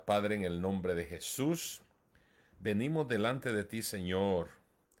Padre, en el nombre de Jesús, venimos delante de ti, Señor,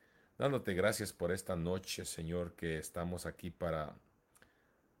 dándote gracias por esta noche, Señor, que estamos aquí para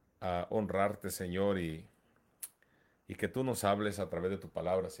honrarte, Señor, y que tú nos hables a través de tu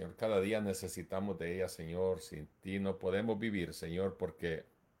palabra, Señor. Cada día necesitamos de ella, Señor. Sin ti no podemos vivir, Señor, porque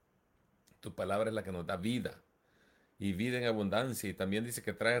tu palabra es la que nos da vida y vida en abundancia. Y también dice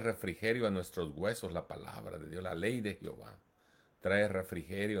que trae refrigerio a nuestros huesos, la palabra de Dios, la ley de Jehová. Trae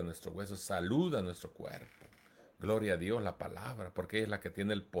refrigerio a nuestros huesos, salud a nuestro cuerpo. Gloria a Dios, la palabra, porque es la que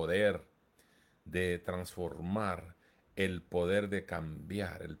tiene el poder de transformar, el poder de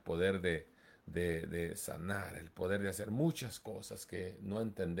cambiar, el poder de sanar, el poder de hacer muchas cosas que no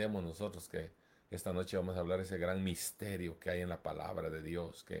entendemos nosotros, que esta noche vamos a hablar de ese gran misterio que hay en la palabra de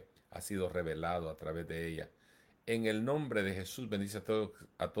Dios, que ha sido revelado a través de ella. En el nombre de Jesús, bendice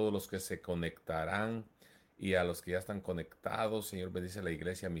a todos los que se conectarán y a los que ya están conectados. Señor, bendice a la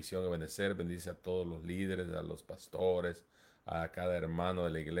iglesia Misión Ebenecer, bendice a todos los líderes, a los pastores, a cada hermano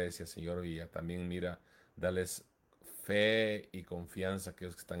de la iglesia, Señor, y también mira, dales fe y confianza a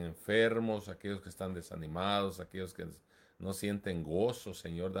aquellos que están enfermos, a aquellos que están desanimados, a aquellos que no sienten gozo,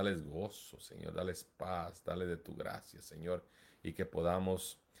 Señor, dales gozo, Señor, dales paz, dale de tu gracia, Señor, y que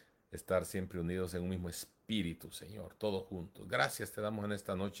podamos estar siempre unidos en un mismo espíritu, Señor, todos juntos. Gracias te damos en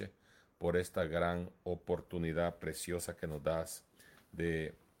esta noche por esta gran oportunidad preciosa que nos das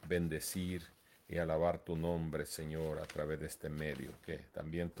de bendecir y alabar tu nombre, Señor, a través de este medio, que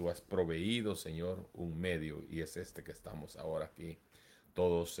también tú has proveído, Señor, un medio, y es este que estamos ahora aquí,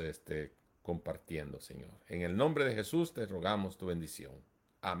 todos compartiendo, Señor. En el nombre de Jesús te rogamos tu bendición.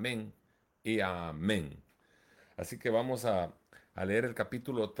 Amén y amén. Así que vamos a leer el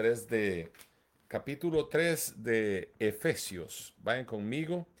capítulo 3 de Efesios. Vayan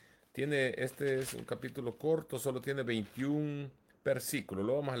conmigo. Este es un capítulo corto, solo tiene 21 versículos.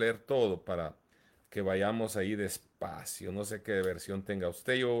 Lo vamos a leer todo para que vayamos ahí despacio. No sé qué versión tenga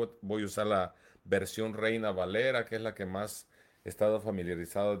usted. Yo voy a usar la versión Reina Valera, que es la que más he estado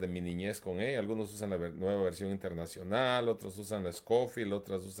familiarizado de mi niñez con ella. Algunos usan la nueva versión internacional, otros usan la Scofield,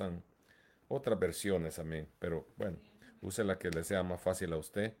 otras usan otras versiones también. Pero bueno, use la que le sea más fácil a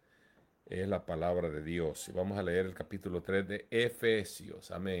usted. Es la palabra de Dios. Y vamos a leer el capítulo 3 de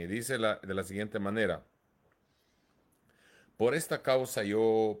Efesios. Amén. Y dice de la siguiente manera: Por esta causa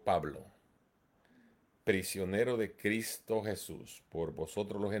yo, Pablo, prisionero de Cristo Jesús, por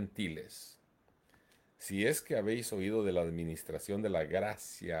vosotros los gentiles, si es que habéis oído de la administración de la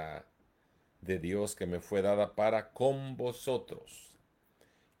gracia de Dios que me fue dada para con vosotros,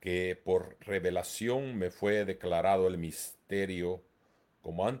 que por revelación me fue declarado el misterio,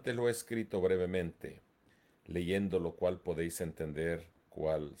 como antes lo he escrito brevemente, leyendo lo cual podéis entender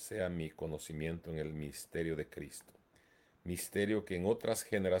cuál sea mi conocimiento en el misterio de Cristo. Misterio que en otras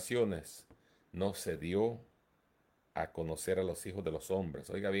generaciones no se dio a conocer a los hijos de los hombres.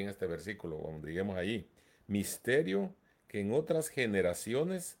 Oiga bien este versículo, cuando lleguemos allí. Misterio que en otras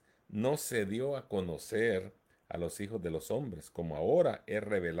generaciones no se dio a conocer a los hijos de los hombres, como ahora he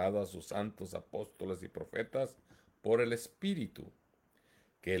revelado a sus santos apóstoles y profetas por el Espíritu,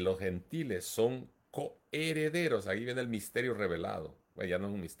 que los gentiles son coherederos. Ahí viene el misterio revelado. Bueno, ya no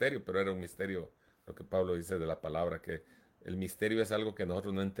es un misterio, pero era un misterio lo que Pablo dice de la palabra, que el misterio es algo que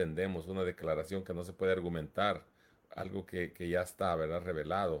nosotros no entendemos, una declaración que no se puede argumentar, algo que ya está, ¿verdad?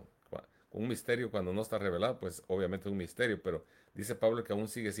 Revelado. Un misterio cuando no está revelado, pues obviamente es un misterio, pero dice Pablo que aún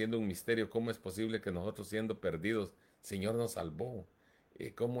sigue siendo un misterio. ¿Cómo es posible que nosotros siendo perdidos, el Señor nos salvó?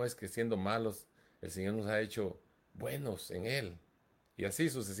 ¿Cómo es que siendo malos, el Señor nos ha hecho buenos en Él? Y así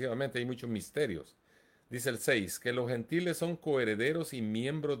sucesivamente hay muchos misterios. Dice el 6 que los gentiles son coherederos y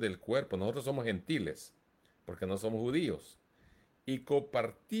miembros del cuerpo. Nosotros somos gentiles, porque no somos judíos. Y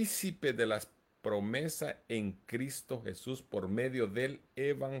copartícipes de las promesas en Cristo Jesús por medio del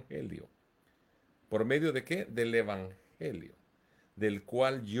Evangelio. ¿Por medio de qué? Del Evangelio, del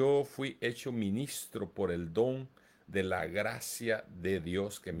cual yo fui hecho ministro por el don de la gracia de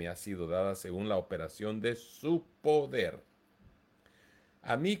Dios que me ha sido dada según la operación de su poder.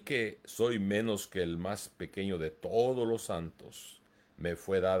 A mí, que soy menos que el más pequeño de todos los santos, me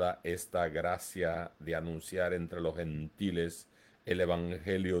fue dada esta gracia de anunciar entre los gentiles el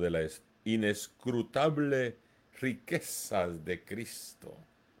evangelio de las inescrutables riquezas de Cristo,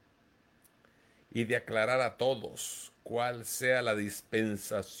 y de aclarar a todos cuál sea la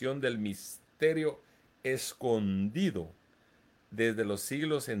dispensación del misterio escondido desde los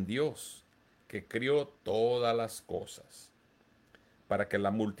siglos en Dios, que crió todas las cosas, para que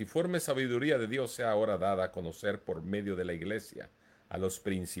la multiforme sabiduría de Dios sea ahora dada a conocer por medio de la iglesia a los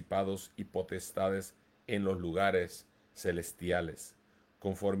principados y potestades en los lugares celestiales,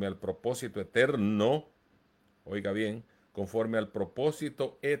 conforme al propósito eterno, oiga bien, conforme al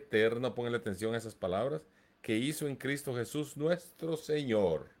propósito eterno, póngale atención a esas palabras, que hizo en Cristo Jesús nuestro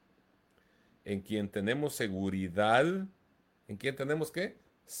Señor, en quien tenemos seguridad. ¿En quien tenemos qué?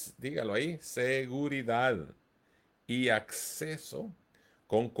 Dígalo ahí, seguridad y acceso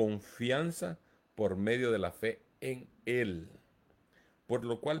con confianza por medio de la fe en Él. Por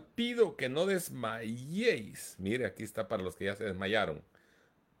lo cual pido que no desmayéis. Mire, aquí está para los que ya se desmayaron.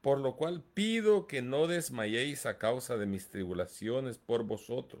 Por lo cual pido que no desmayéis a causa de mis tribulaciones por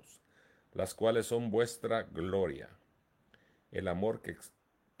vosotros, las cuales son vuestra gloria. El amor que...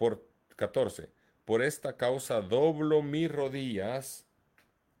 Por 14. Por esta causa doblo mis rodillas,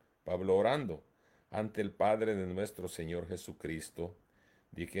 Pablo orando, ante el Padre de nuestro Señor Jesucristo,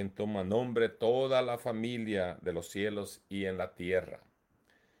 de quien toma nombre toda la familia de los cielos y en la tierra,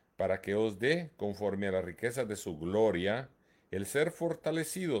 para que os dé, conforme a la riqueza de su gloria, el ser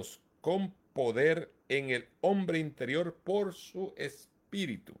fortalecidos con poder en el hombre interior por su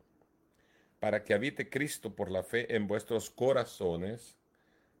espíritu, para que habite Cristo por la fe en vuestros corazones,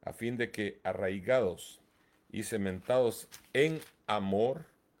 a fin de que, arraigados y cementados en amor,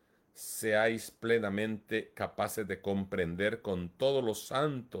 seáis plenamente capaces de comprender con todos los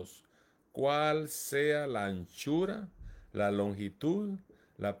santos cuál sea la anchura, la longitud,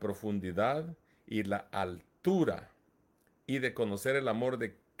 la profundidad y la altura, y de conocer el amor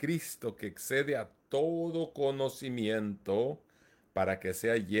de Cristo que excede a todo conocimiento, para que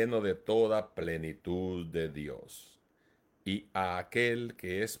sea lleno de toda plenitud de Dios. Y a aquel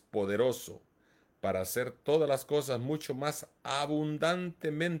que es poderoso para hacer todas las cosas mucho más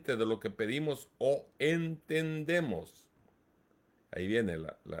abundantemente de lo que pedimos o entendemos. Ahí viene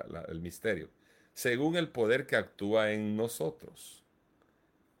el misterio. Según el poder que actúa en nosotros.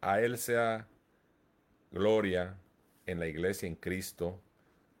 A Él sea gloria en la iglesia en Cristo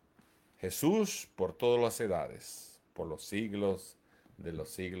Jesús por todas las edades, por los siglos de los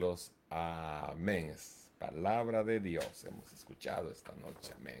siglos. Amén. Es palabra de Dios hemos escuchado esta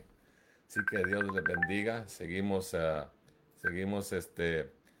noche. Amén. Así que Dios les bendiga. Seguimos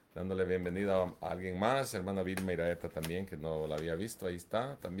dándole bienvenida a alguien más. Hermana Vilma Iraeta también, que no la había visto. Ahí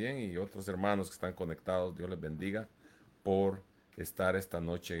está también. Y otros hermanos que están conectados. Dios les bendiga por estar esta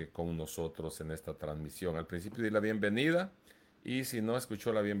noche con nosotros en esta transmisión. Al principio di la bienvenida. Y si no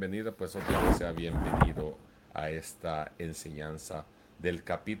escuchó la bienvenida, pues otra vez sea bienvenido a esta enseñanza del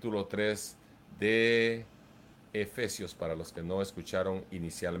capítulo 3 de Efesios, para los que no escucharon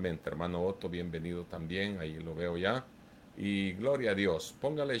inicialmente. Hermano Otto, bienvenido también, ahí lo veo ya. Y gloria a Dios.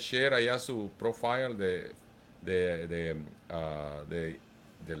 Póngale share allá su profile del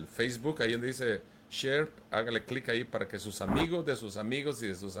Facebook, ahí donde dice share, hágale clic ahí para que sus amigos de sus amigos y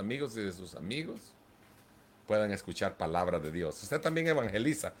de sus amigos y de sus amigos puedan escuchar palabra de Dios. Usted también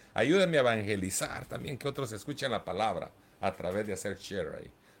evangeliza. Ayúdenme a evangelizar también, que otros escuchen la palabra a través de hacer share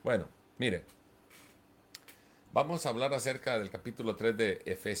ahí. Bueno, mire, vamos a hablar acerca del capítulo 3 de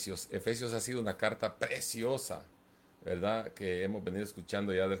Efesios. Efesios ha sido una carta preciosa, ¿verdad? Que hemos venido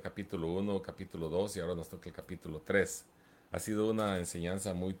escuchando ya del capítulo 1, capítulo 2 y ahora nos toca el capítulo 3. Ha sido una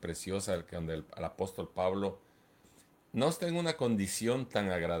enseñanza muy preciosa donde el apóstol Pablo no está en una condición tan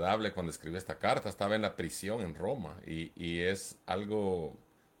agradable cuando escribió esta carta. Estaba en la prisión en Roma y es algo,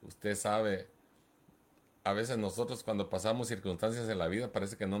 usted sabe, a veces nosotros cuando pasamos circunstancias en la vida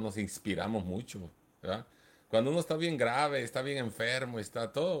parece que no nos inspiramos mucho, ¿verdad? Cuando uno está bien grave, está bien enfermo,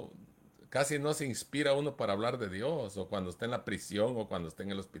 está todo, casi no se inspira uno para hablar de Dios, o cuando está en la prisión, o cuando está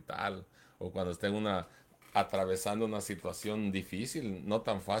en el hospital, o cuando está atravesando una situación difícil, no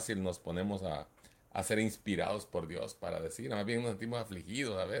tan fácil nos ponemos a ser inspirados por Dios para decir, más bien nos sentimos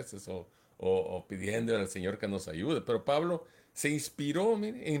afligidos a veces, o pidiendo al Señor que nos ayude. Pero Pablo se inspiró,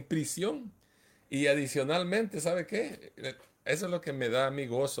 mire, en prisión. Y adicionalmente, ¿sabe qué? Eso es lo que me da a mí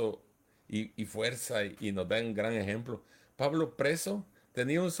gozo y fuerza y nos da un gran ejemplo. Pablo preso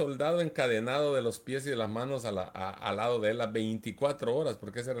tenía un soldado encadenado de los pies y de las manos al lado de él las 24 horas,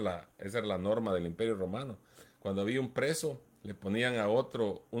 porque esa era la norma del Imperio Romano. Cuando había un preso, le ponían a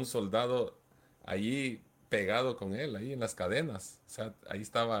otro, un soldado, allí pegado con él, ahí en las cadenas. O sea, ahí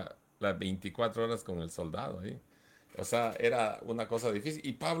estaba las 24 horas con el soldado ahí. O sea, era una cosa difícil.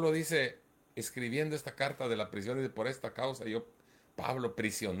 Y Pablo dice, escribiendo esta carta de la prisión, dice, por esta causa yo, Pablo,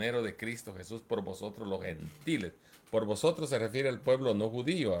 prisionero de Cristo Jesús, por vosotros los gentiles. Por vosotros se refiere al pueblo no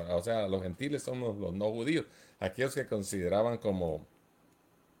judío, o sea, los gentiles son los no judíos, aquellos que consideraban como,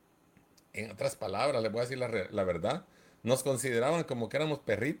 en otras palabras, les voy a decir la verdad, nos consideraban como que éramos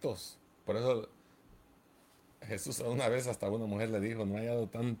perritos. Por eso Jesús una vez hasta una mujer le dijo, no ha hallado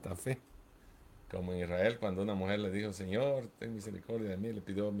tanta fe como en Israel, cuando una mujer le dijo, Señor, ten misericordia de mí, le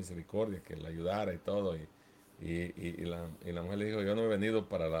pidió misericordia, que la ayudara y todo. Y la mujer le dijo, yo no he venido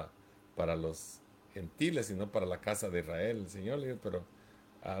para los gentiles, sino para la casa de Israel. El Señor le dijo, pero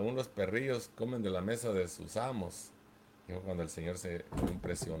aún los perrillos comen de la mesa de sus amos. Dijo cuando el Señor se fue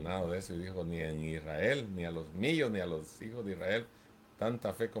impresionado de eso y dijo, ni en Israel, ni a los míos, ni a los hijos de Israel,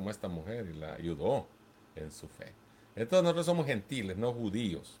 tanta fe como esta mujer, y la ayudó en su fe. Entonces nosotros somos gentiles, no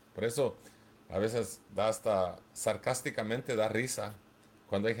judíos. Por eso a veces da hasta sarcásticamente da risa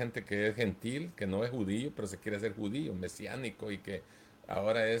cuando hay gente que es gentil, que no es judío, pero se quiere hacer judío, mesiánico y que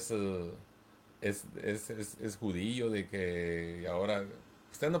ahora es judío, de que ahora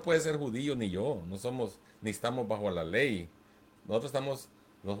usted no puede ser judío ni yo, no somos, ni estamos bajo la ley. Nosotros estamos,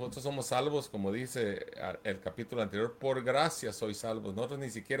 nosotros somos salvos, como dice el capítulo anterior, por gracia sois salvos. Nosotros ni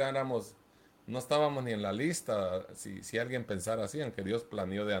siquiera éramos, no estábamos ni en la lista, si alguien pensara así, aunque Dios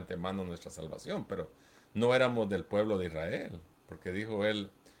planeó de antemano nuestra salvación, pero no éramos del pueblo de Israel, porque dijo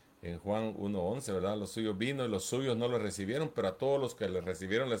él en Juan 1:11, ¿verdad? Los suyos vino y los suyos no lo recibieron, pero a todos los que le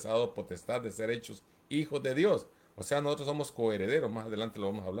recibieron les ha dado potestad de ser hechos hijos de Dios. O sea, nosotros somos coherederos, más adelante lo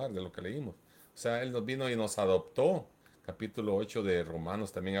vamos a hablar de lo que leímos. O sea, Él nos vino y nos adoptó. Capítulo 8 de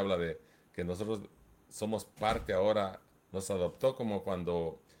Romanos también habla de que nosotros somos parte ahora, nos adoptó como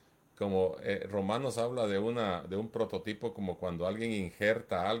cuando, como Romanos habla de un prototipo como cuando alguien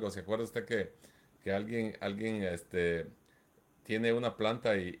injerta algo. ¿Se acuerda usted que alguien tiene una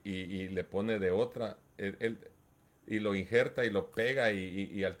planta y le pone de otra, y lo injerta y lo pega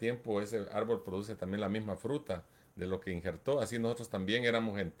y al tiempo ese árbol produce también la misma fruta de lo que injertó? Así nosotros también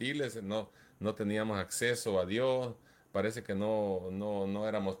éramos gentiles, no teníamos acceso a Dios, parece que no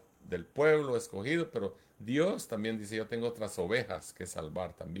éramos del pueblo escogido, pero Dios también dice, yo tengo otras ovejas que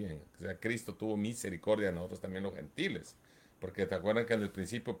salvar también. O sea, Cristo tuvo misericordia de nosotros también los gentiles. Porque te acuerdas que en el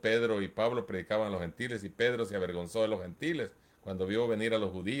principio Pedro y Pablo predicaban a los gentiles y Pedro se avergonzó de los gentiles cuando vio venir a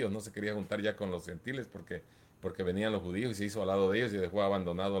los judíos. No se quería juntar ya con los gentiles porque venían los judíos y se hizo al lado de ellos y dejó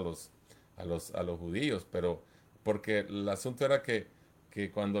abandonado a los judíos. Pero porque el asunto era que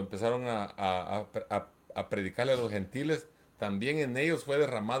cuando empezaron a predicarle a los gentiles, también en ellos fue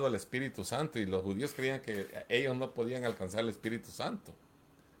derramado el Espíritu Santo y los judíos creían que ellos no podían alcanzar el Espíritu Santo,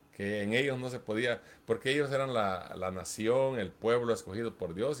 que en ellos no se podía, porque ellos eran la nación, el pueblo escogido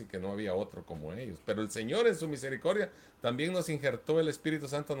por Dios y que no había otro como ellos. Pero el Señor en su misericordia también nos injertó el Espíritu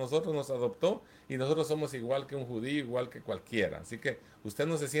Santo a nosotros, nos adoptó y nosotros somos igual que un judío, igual que cualquiera. Así que usted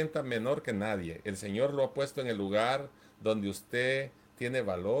no se sienta menor que nadie. El Señor lo ha puesto en el lugar donde usted tiene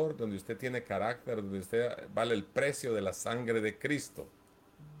valor, donde usted tiene carácter, donde usted vale el precio de la sangre de Cristo.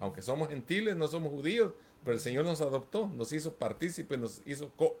 Aunque somos gentiles, no somos judíos, pero el Señor nos adoptó, nos hizo partícipes, nos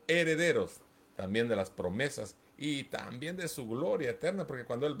hizo coherederos también de las promesas y también de su gloria eterna, porque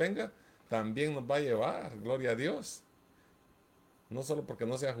cuando Él venga, también nos va a llevar, gloria a Dios. No solo porque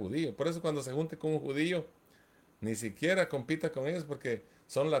no sea judío. Por eso cuando se junte con un judío, ni siquiera compita con ellos porque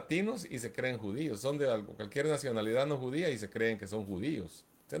son latinos y se creen judíos. Son de cualquier nacionalidad no judía y se creen que son judíos.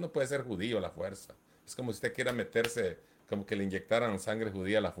 Usted no puede ser judío a la fuerza. Es como si usted quiera meterse, como que le inyectaran sangre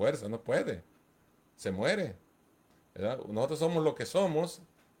judía a la fuerza. No puede. Se muere, ¿verdad? Nosotros somos lo que somos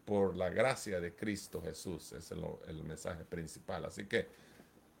por la gracia de Cristo Jesús. Ese es el mensaje principal. Así que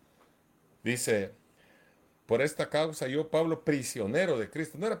dice, por esta causa yo, Pablo, prisionero de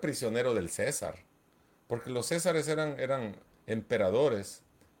Cristo. No era prisionero del César, porque los Césares eran emperadores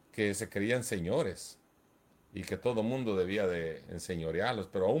que se creían señores y que todo mundo debía de enseñorearlos.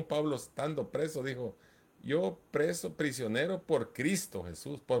 Pero aún Pablo, estando preso, dijo, yo preso, prisionero por Cristo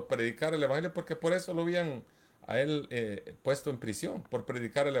Jesús, por predicar el Evangelio, porque por eso lo habían a él puesto en prisión, por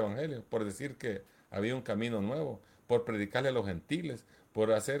predicar el Evangelio, por decir que había un camino nuevo, por predicarle a los gentiles,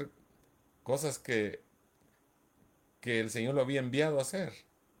 por hacer cosas que el Señor lo había enviado a hacer.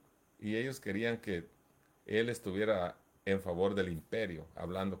 Y ellos querían que él estuviera en favor del imperio,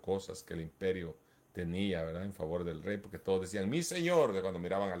 hablando cosas que el imperio tenía, ¿verdad? En favor del rey, porque todos decían, mi señor, de cuando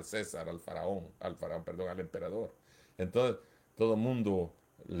miraban al César, perdón, al emperador. Entonces, todo el mundo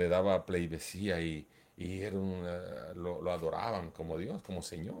le daba pleitesía y lo adoraban como Dios, como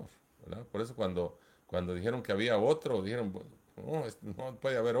Señor, ¿verdad? Por eso cuando dijeron que había otro, dijeron, no, no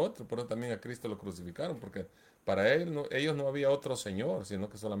puede haber otro, por eso también a Cristo lo crucificaron, porque para ellos no había otro Señor, sino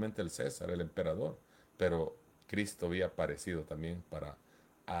que solamente el César, el emperador. Pero Cristo había aparecido también para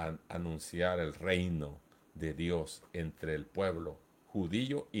anunciar el reino de Dios entre el pueblo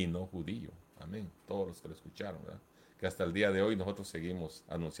judío y no judío. Amén. Todos los que lo escucharon, ¿verdad? Que hasta el día de hoy nosotros seguimos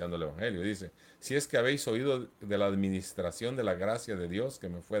anunciando el Evangelio. Dice, si es que habéis oído de la administración de la gracia de Dios que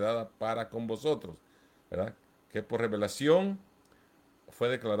me fue dada para con vosotros, ¿verdad? Que por revelación fue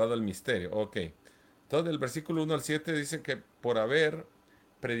declarado el misterio. Ok. Entonces, del versículo 1 al 7 dice que por haber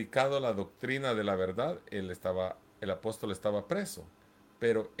predicado la doctrina de la verdad, el apóstol estaba preso,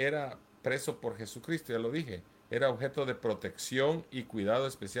 pero era preso por Jesucristo, ya lo dije, era objeto de protección y cuidado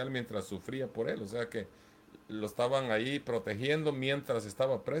especial mientras sufría por él, o sea que lo estaban ahí protegiendo mientras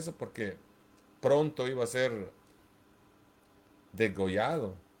estaba preso porque pronto iba a ser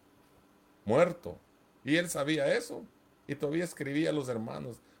degollado, muerto. Y él sabía eso. Y todavía escribía a los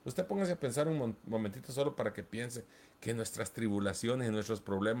hermanos. Usted póngase a pensar un momentito solo para que piense que nuestras tribulaciones, nuestros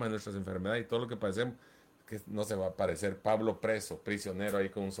problemas, nuestras enfermedades y todo lo que padecemos, que no se va a parecer Pablo preso, prisionero ahí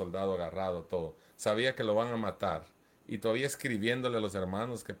con un soldado agarrado, todo. Sabía que lo van a matar. Y todavía escribiéndole a los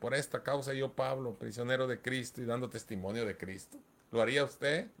hermanos que por esta causa yo, Pablo, prisionero de Cristo y dando testimonio de Cristo. ¿Lo haría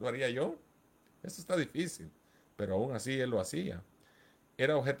usted? ¿Lo haría yo? Eso está difícil. Pero aún así él lo hacía.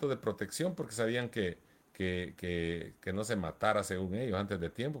 Era objeto de protección porque sabían que no se matara según ellos antes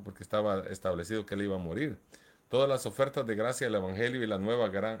de tiempo, porque estaba establecido que él iba a morir. Todas las ofertas de gracia del Evangelio y la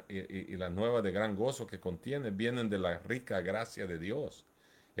nueva de gran gozo que contiene vienen de la rica gracia de Dios,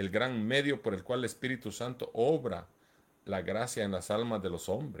 el gran medio por el cual el Espíritu Santo obra la gracia en las almas de los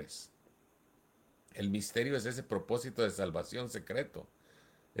hombres. El misterio es ese propósito de salvación secreto,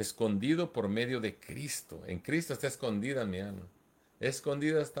 escondido por medio de Cristo. En Cristo está escondida mi alma.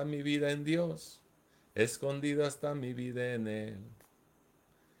 Escondida está mi vida en Dios. Escondida está mi vida en Él.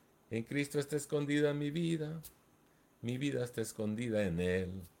 En Cristo está escondida mi vida. Mi vida está escondida en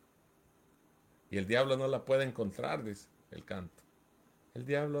Él. Y el diablo no la puede encontrar, dice el canto. El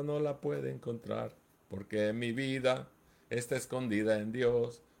diablo no la puede encontrar porque mi vida está escondida en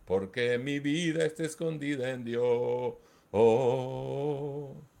Dios. Porque mi vida está escondida en Dios.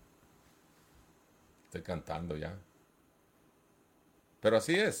 Oh. Estoy cantando ya. Pero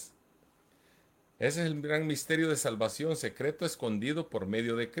así es. Ese es el gran misterio de salvación secreto escondido por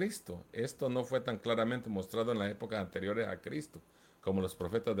medio de Cristo. Esto no fue tan claramente mostrado en las épocas anteriores a Cristo, como los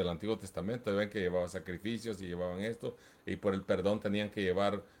profetas del Antiguo Testamento. Ven que llevaban sacrificios y llevaban esto, y por el perdón tenían que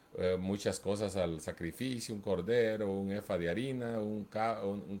llevar muchas cosas al sacrificio, un cordero, un efa de harina, un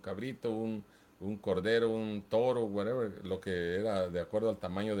cabrito, un cordero, un toro, whatever, lo que era de acuerdo al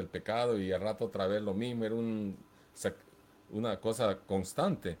tamaño del pecado, y al rato otra vez lo mismo, era una cosa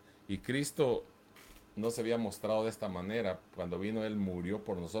constante. Y Cristo no se había mostrado de esta manera. Cuando vino Él murió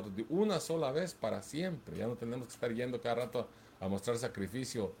por nosotros de una sola vez para siempre. Ya no tenemos que estar yendo cada rato a mostrar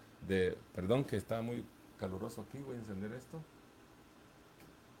sacrificio de... Perdón que está muy caluroso aquí, voy a encender esto.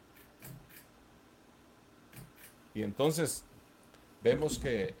 Y entonces vemos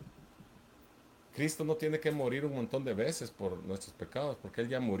que Cristo no tiene que morir un montón de veces por nuestros pecados, porque Él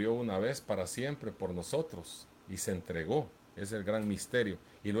ya murió una vez para siempre por nosotros y se entregó. Es el gran misterio.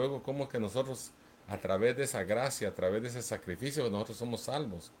 Y luego, ¿cómo que nosotros, a través de esa gracia, a través de ese sacrificio, nosotros somos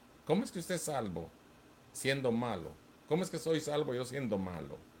salvos? ¿Cómo es que usted es salvo siendo malo? ¿Cómo es que soy salvo yo siendo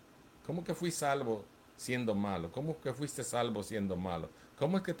malo? ¿Cómo que fui salvo siendo malo? ¿Cómo que fuiste salvo siendo malo?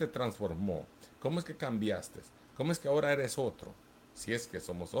 ¿Cómo es que te transformó? ¿Cómo es que cambiaste? ¿Cómo es que ahora eres otro? Si es que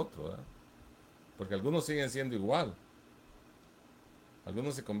somos otro, ¿verdad? Porque algunos siguen siendo igual.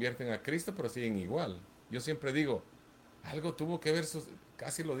 Algunos se convierten a Cristo, pero siguen igual. Yo siempre digo, algo tuvo que ver,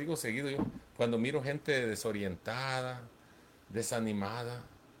 casi lo digo seguido yo, cuando miro gente desorientada, desanimada,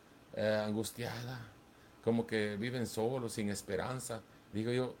 angustiada, como que viven solos, sin esperanza.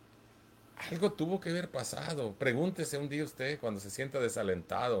 Digo yo, algo tuvo que haber pasado. Pregúntese un día usted cuando se sienta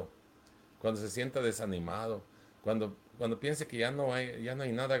desalentado, cuando se sienta desanimado, cuando piense que ya no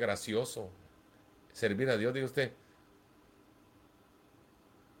hay nada gracioso servir a Dios, diga usted,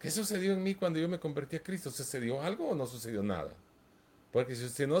 ¿qué sucedió en mí cuando yo me convertí a Cristo? ¿Sucedió algo o no sucedió nada? Porque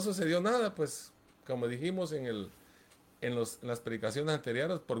si no sucedió nada, pues como dijimos en las predicaciones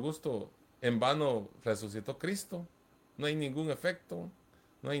anteriores, por gusto, en vano resucitó Cristo. No hay ningún efecto,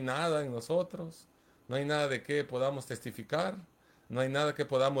 no hay nada en nosotros, no hay nada de qué podamos testificar, no hay nada que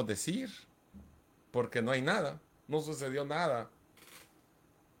podamos decir, porque no hay nada, no sucedió nada.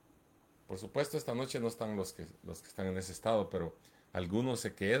 Por supuesto, esta noche no están los que están en ese estado, pero algunos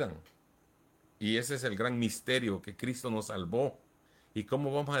se quedan. Y ese es el gran misterio, que Cristo nos salvó. ¿Y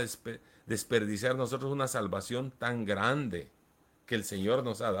cómo vamos a desperdiciar nosotros una salvación tan grande que el Señor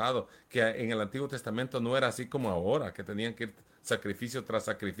nos ha dado? Que en el Antiguo Testamento no era así como ahora, que tenían que ir sacrificio tras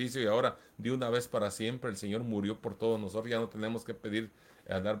sacrificio, y ahora de una vez para siempre el Señor murió por todos nosotros. Ya no tenemos que pedir,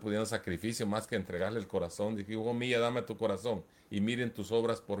 andar pidiendo sacrificio más que entregarle el corazón. Dije, hijo mío, dame tu corazón y miren tus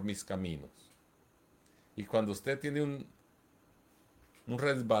obras por mis caminos. Y cuando usted tiene un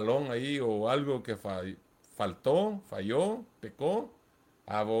resbalón ahí o algo que falló, pecó,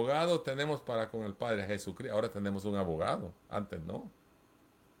 abogado tenemos para con el Padre Jesucristo. Ahora tenemos un abogado, antes no.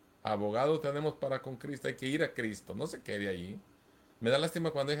 Abogado tenemos para con Cristo. Hay que ir a Cristo. No se quede ahí. Me da lástima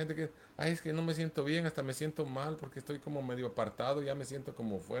cuando hay gente que, ay, es que no me siento bien, hasta me siento mal porque estoy como medio apartado, ya me siento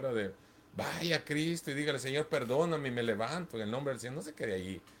como fuera de, vaya a Cristo y dígale, Señor, perdóname y me levanto en el nombre del Señor. No se quede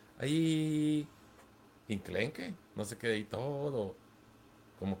allí. Ahí, enclenque. No se quede ahí todo.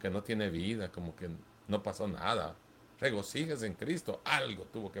 Como que no tiene vida, como que no pasó nada. Regocíjese en Cristo. Algo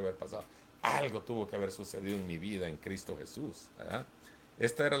tuvo que haber pasado. Algo tuvo que haber sucedido en mi vida en Cristo Jesús. ¿Verdad?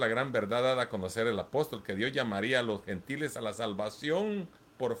 Esta era la gran verdad dada a conocer el apóstol, que Dios llamaría a los gentiles a la salvación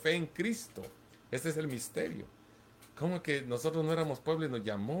por fe en Cristo. Este es el misterio. ¿Cómo que nosotros no éramos pueblo y nos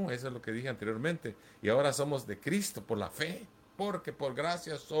llamó? Eso es lo que dije anteriormente. Y ahora somos de Cristo por la fe. Porque por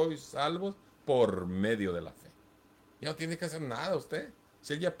gracia sois salvos por medio de la fe. Ya no tiene que hacer nada usted.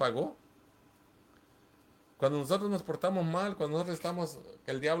 Si Él ya pagó. Cuando nosotros nos portamos mal, cuando nosotros estamos,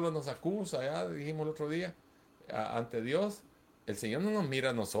 que el diablo nos acusa, ya dijimos el otro día, ante Dios, el Señor no nos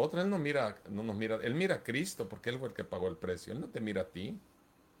mira a nosotros, Él no mira, no nos mira, Él mira a Cristo, porque Él fue el que pagó el precio, Él no te mira a ti.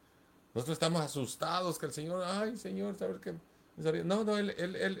 Nosotros estamos asustados que el Señor, ay Señor, saber que... No, no,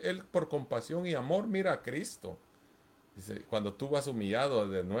 él por compasión y amor mira a Cristo. Dice, cuando tú vas humillado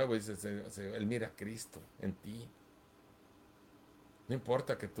de nuevo, dice, Él mira a Cristo en ti. No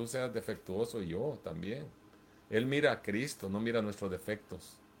importa que tú seas defectuoso y yo también. Él mira a Cristo, no mira nuestros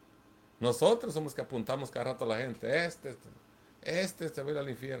defectos. Nosotros somos que apuntamos cada rato a la gente. Este se va a ir al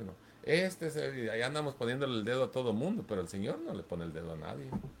infierno. Y ahí andamos poniéndole el dedo a todo mundo, pero el Señor no le pone el dedo a nadie.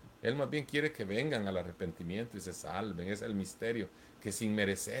 Él más bien quiere que vengan al arrepentimiento y se salven. Es el misterio, que sin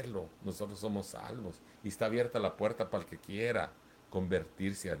merecerlo nosotros somos salvos. Y está abierta la puerta para el que quiera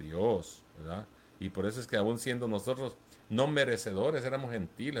convertirse a Dios, ¿verdad? Y por eso es que aún siendo nosotros no merecedores, éramos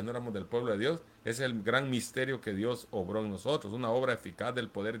gentiles, no éramos del pueblo de Dios. Es el gran misterio que Dios obró en nosotros, una obra eficaz del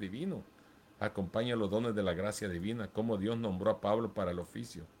poder divino. Acompaña los dones de la gracia divina, como Dios nombró a Pablo para el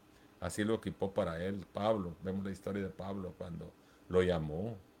oficio. Así lo equipó para él. Pablo, vemos la historia de Pablo cuando lo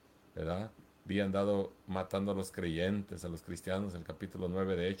llamó, ¿verdad? Había andado matando a los creyentes, a los cristianos. En el capítulo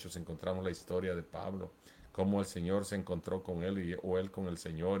 9 de Hechos encontramos la historia de Pablo, cómo el Señor se encontró con él o él con el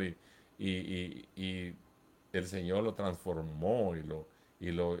Señor y el Señor lo transformó y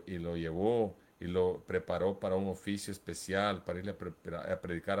lo llevó y lo preparó para un oficio especial, para irle a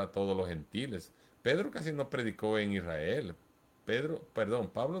predicar a todos los gentiles. Pedro casi no predicó en Israel.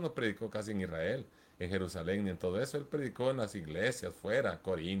 Pablo no predicó casi en Israel, en Jerusalén, ni en todo eso. Él predicó en las iglesias, fuera,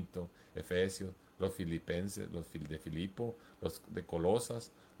 Corinto, Efesios, los filipenses, de Filipo, los de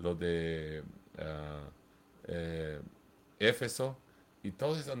Colosas, los de ah, eh, Éfeso, y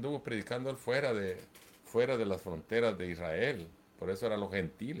todo eso anduvo predicando él fuera de las fronteras de Israel. Por eso eran los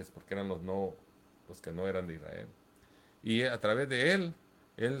gentiles, porque eran los que no eran de Israel. Y a través de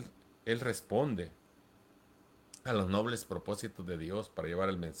él responde a los nobles propósitos de Dios para llevar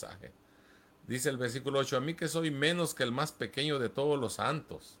el mensaje. Dice el versículo 8, a mí que soy menos que el más pequeño de todos los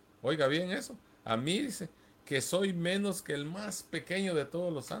santos. Oiga bien eso. A mí dice que soy menos que el más pequeño de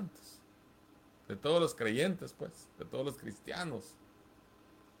todos los santos. De todos los creyentes, pues, de todos los cristianos.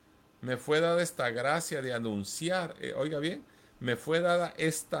 Me fue dada esta gracia de anunciar, oiga bien, me fue dada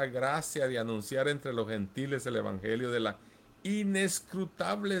esta gracia de anunciar entre los gentiles el evangelio de las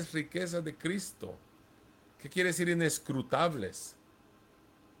inescrutables riquezas de Cristo. ¿Qué quiere decir inescrutables?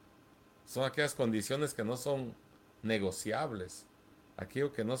 Son aquellas condiciones que no son negociables,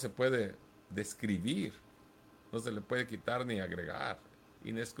 aquello que no se puede describir, no se le puede quitar ni agregar,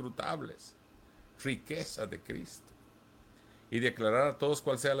 inescrutables, riqueza de Cristo. Y declarar a todos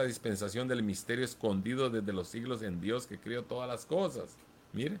cuál sea la dispensación del misterio escondido desde los siglos en Dios que crió todas las cosas.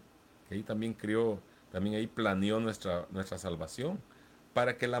 Mire, que ahí también también ahí planeó nuestra salvación,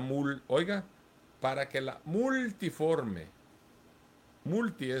 para que para que la multiforme,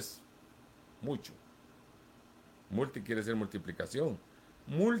 multi es mucho, multi quiere decir multiplicación,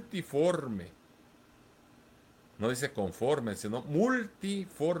 multiforme, no dice conforme, sino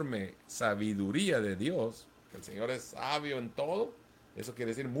multiforme sabiduría de Dios, que el Señor es sabio en todo, eso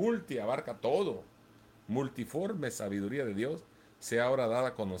quiere decir multi, abarca todo, multiforme sabiduría de Dios, sea ahora dada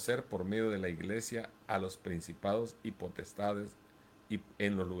a conocer por medio de la iglesia a los principados y potestades y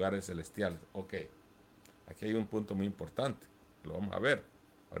en los lugares celestiales. Ok, aquí hay un punto muy importante, lo vamos a ver,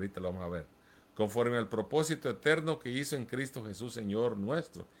 ahorita lo vamos a ver. Conforme al propósito eterno que hizo en Cristo Jesús, Señor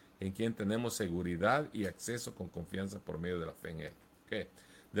nuestro, en quien tenemos seguridad y acceso con confianza por medio de la fe en Él. Okay.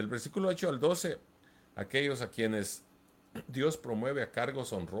 Del versículo 8 al 12, aquellos a quienes Dios promueve a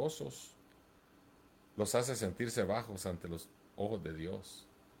cargos honrosos, los hace sentirse bajos ante los ojos de Dios.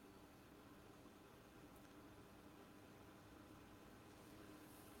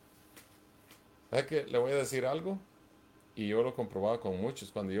 ¿Sabe qué? Le voy a decir algo. Y yo lo comprobaba con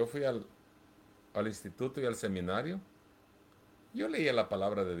muchos. Cuando yo fui al instituto y al seminario, yo leía la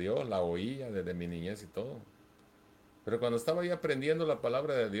palabra de Dios, la oía desde mi niñez y todo. Pero cuando estaba ahí aprendiendo la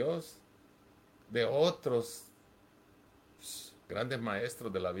palabra de Dios, de otros grandes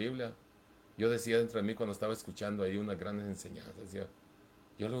maestros de la Biblia, yo decía dentro de mí cuando estaba escuchando ahí unas grandes enseñanzas, decía,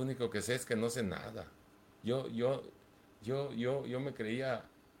 yo lo único que sé es que no sé nada. Yo, yo, yo me creía,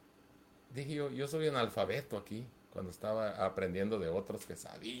 dije yo soy analfabeto aquí, cuando estaba aprendiendo de otros que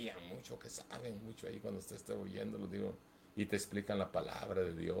sabían mucho, que saben mucho ahí, cuando usted está oyéndolo, digo, y te explican la palabra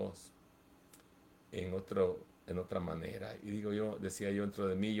de Dios en otra manera. Y digo yo, decía yo dentro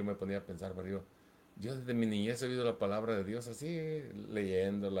de mí, yo me ponía a pensar, pero yo desde mi niñez he oído la palabra de Dios así,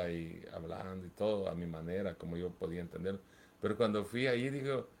 leyéndola y hablando y todo a mi manera, como yo podía entender. Pero cuando fui ahí,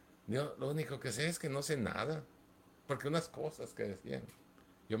 digo, yo lo único que sé es que no sé nada. Porque unas cosas que decían,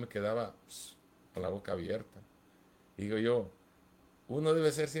 yo me quedaba con la boca abierta. Digo yo, uno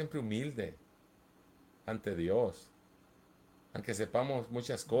debe ser siempre humilde ante Dios. Aunque sepamos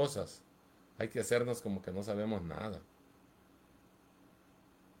muchas cosas, hay que hacernos como que no sabemos nada.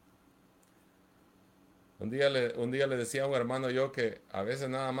 Un día le decía a un hermano yo que a veces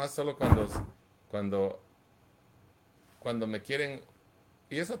nada más solo cuando, cuando me quieren,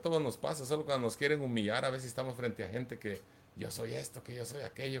 y eso a todos nos pasa, solo cuando nos quieren humillar, a veces estamos frente a gente que yo soy esto, que yo soy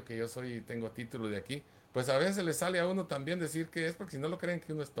aquello, que yo soy, tengo título de aquí, pues a veces le sale a uno también decir que es porque si no lo creen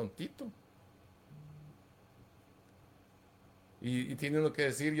que uno es tontito. Y tiene uno que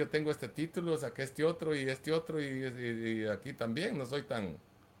decir, yo tengo este título, saqué este otro y aquí también, no soy tan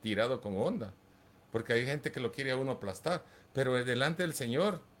tirado con onda. Porque hay gente que lo quiere a uno aplastar. Pero delante del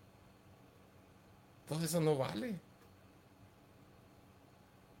Señor, todo eso no vale.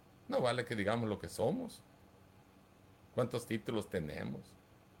 No vale que digamos lo que somos, cuántos títulos tenemos,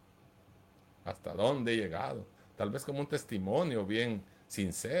 hasta dónde he llegado. Tal vez como un testimonio bien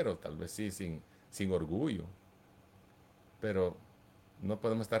sincero, tal vez sí, sin orgullo. Pero no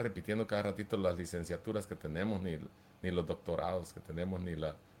podemos estar repitiendo cada ratito las licenciaturas que tenemos, ni los doctorados que tenemos, ni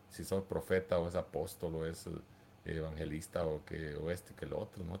si sos profeta o es apóstol o es evangelista o este que el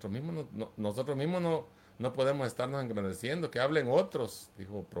otro. Nosotros mismos no podemos estarnos engrandeciendo, que hablen otros,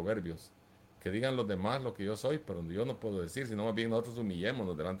 dijo Proverbios, que digan los demás lo que yo soy, pero yo no puedo decir, sino más bien nosotros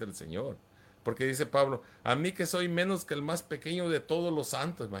humillémonos delante del Señor. Porque dice Pablo, a mí que soy menos que el más pequeño de todos los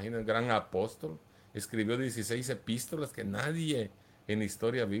santos, imagina el gran apóstol, escribió 16 epístolas que nadie en la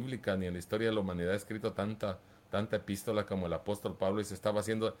historia bíblica ni en la historia de la humanidad ha escrito tanta epístola como el apóstol Pablo y se estaba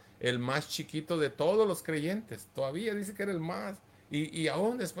haciendo el más chiquito de todos los creyentes. Todavía dice que era el más. Y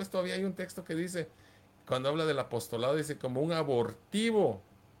aún después todavía hay un texto que dice, cuando habla del apostolado, dice, como un abortivo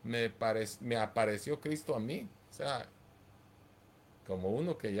me apareció Cristo a mí. O sea, como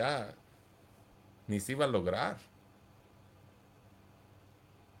uno que ya ni se iba a lograr.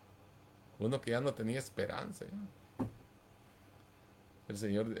 Uno que ya no tenía esperanza. El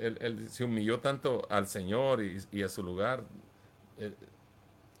Señor, él se humilló tanto al Señor y a su lugar. Eh,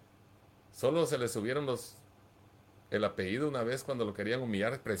 Solo se le subieron el apellido una vez cuando lo querían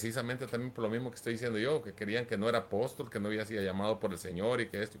humillar, precisamente también por lo mismo que estoy diciendo yo, que querían que no era apóstol, que no había sido llamado por el Señor y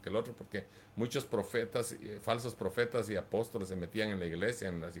que esto y que el otro, porque muchos profetas, falsos profetas y apóstoles se metían en la iglesia,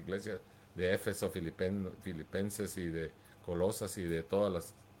 en las iglesias de Éfeso, Filipenses y de Colosas y de todas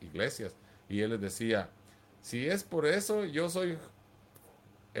las iglesias. Y él les decía, si es por eso, yo soy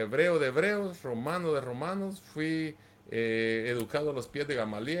hebreo de hebreos, romano de romanos, fui educado a los pies de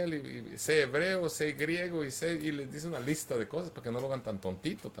Gamaliel y sé hebreo, sé griego y les dice una lista de cosas para que no lo hagan tan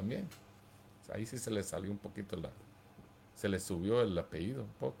tontito también. O sea, ahí sí se le salió un poquito se le subió el apellido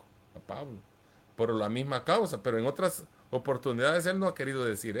un poco a Pablo por la misma causa, pero en otras oportunidades él no ha querido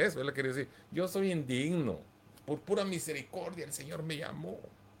decir eso, él ha querido decir, yo soy indigno, por pura misericordia el Señor me llamó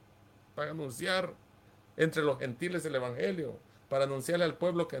para anunciar entre los gentiles el evangelio, para anunciarle al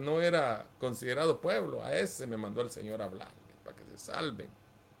pueblo que no era considerado pueblo. A ese me mandó el Señor a hablar, para que se salven.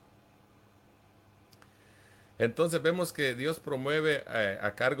 Entonces vemos que Dios promueve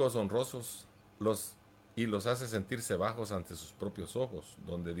a cargos honrosos y los hace sentirse bajos ante sus propios ojos,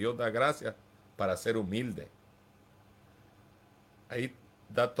 donde Dios da gracia para ser humilde. Ahí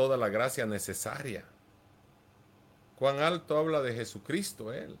da toda la gracia necesaria. Cuán alto habla de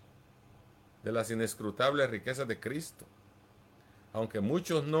Jesucristo él, de las inescrutables riquezas de Cristo. Aunque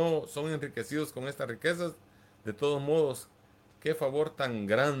muchos no son enriquecidos con estas riquezas, de todos modos, qué favor tan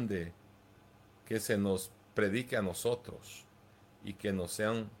grande que se nos predique a nosotros y que nos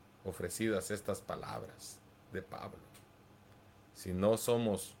sean ofrecidas estas palabras de Pablo. Si no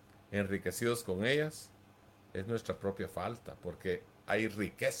somos enriquecidos con ellas, es nuestra propia falta, porque hay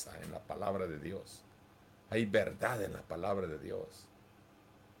riqueza en la palabra de Dios. Hay verdad en la palabra de Dios.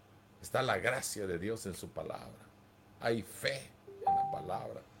 Está la gracia de Dios en su palabra. Hay fe en la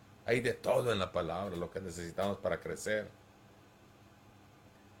palabra. Hay de todo en la palabra, lo que necesitamos para crecer.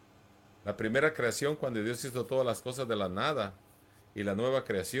 La primera creación, cuando Dios hizo todas las cosas de la nada, y la nueva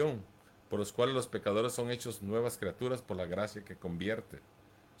creación, por los cuales los pecadores son hechos nuevas criaturas por la gracia que convierte.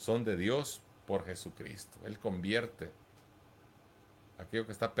 Son de Dios por Jesucristo. Él convierte aquello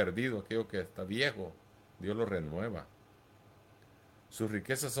que está perdido, aquello que está viejo. Dios lo renueva. Sus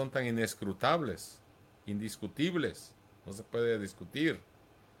riquezas son tan inescrutables, indiscutibles, no se puede discutir,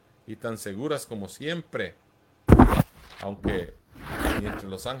 y tan seguras como siempre, aunque mientras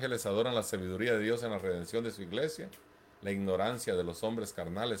los ángeles adoran la sabiduría de Dios en la redención de su iglesia, la ignorancia de los hombres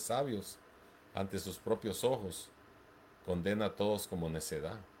carnales sabios ante sus propios ojos condena a todos como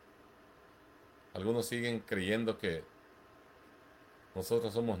necedad. Algunos siguen creyendo que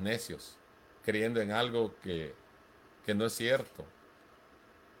nosotros somos necios, creyendo en algo que no es cierto,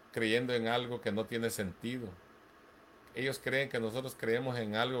 creyendo en algo que no tiene sentido. Ellos creen que nosotros creemos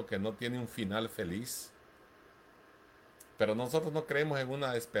en algo que no tiene un final feliz. Pero nosotros no creemos en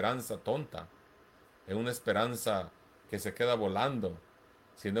una esperanza tonta, en una esperanza que se queda volando,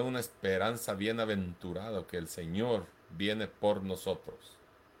 sino en una esperanza bienaventurada que el Señor viene por nosotros.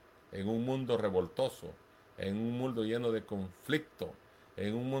 En un mundo revoltoso, en un mundo lleno de conflicto,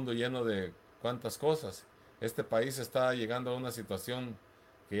 en un mundo lleno de cuantas cosas. Este país está llegando a una situación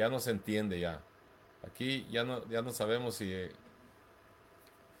que ya no se entiende ya. Aquí ya no sabemos si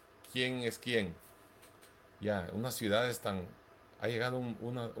quién es quién. Ya, unas ciudades ha llegado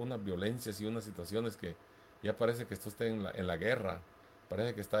unas violencias y unas situaciones que ya parece que esto está en la guerra,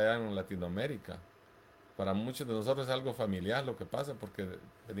 parece que está allá en Latinoamérica. Para muchos de nosotros es algo familiar lo que pasa porque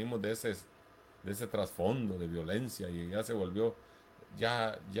venimos de ese trasfondo de violencia y ya se volvió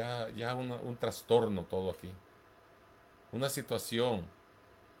un trastorno todo aquí. Una situación.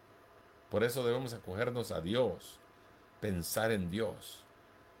 Por eso debemos acogernos a Dios, pensar en Dios.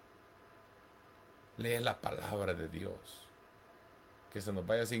 Lee la palabra de Dios. Que se nos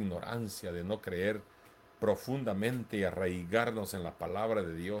vaya esa ignorancia de no creer profundamente y arraigarnos en la palabra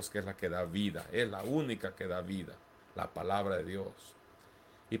de Dios, que es la que da vida. Es la única que da vida, la palabra de Dios.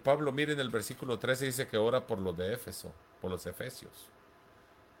 Y Pablo, miren el versículo 13, dice que ora por los de Éfeso, por los Efesios.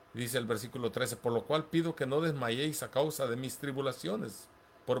 Dice el versículo 13, por lo cual pido que no desmayéis a causa de mis tribulaciones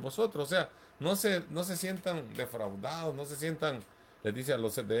por vosotros. O sea, no se sientan defraudados, no se sientan, les dice a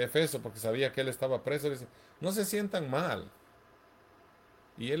los de Efeso, porque sabía que él estaba preso, dice, no se sientan mal.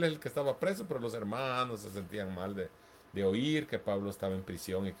 Y él es el que estaba preso, pero los hermanos se sentían mal de oír que Pablo estaba en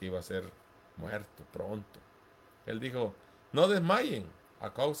prisión y que iba a ser muerto pronto. Él dijo, no desmayen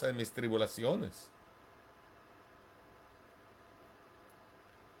a causa de mis tribulaciones.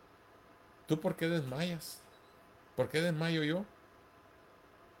 ¿Tú por qué desmayas? ¿Por qué desmayo yo?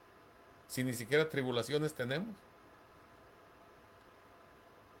 Si ni siquiera tribulaciones tenemos.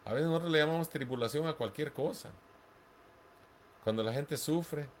 A veces nosotros le llamamos tribulación a cualquier cosa. Cuando la gente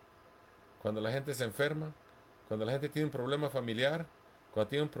sufre, cuando la gente se enferma, cuando la gente tiene un problema familiar, cuando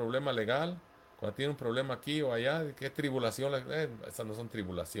tiene un problema legal, cuando tiene un problema aquí o allá, ¿qué tribulación? Esas no son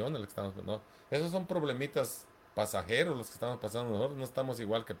tribulaciones, no. Esos son problemitas pasajeros los que estamos pasando nosotros. No estamos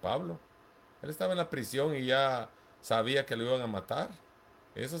igual que Pablo. Él estaba en la prisión y ya sabía que lo iban a matar.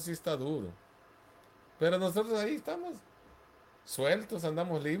 Eso sí está duro. Pero nosotros ahí estamos sueltos,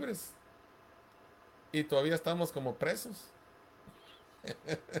 andamos libres. Y todavía estamos como presos.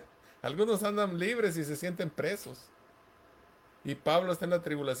 Algunos andan libres y se sienten presos. Y Pablo está en la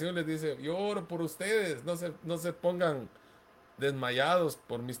tribulación y les dice, yo oro por ustedes, no se pongan desmayados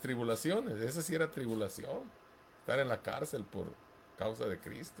por mis tribulaciones. Esa sí era tribulación. Estar en la cárcel por causa de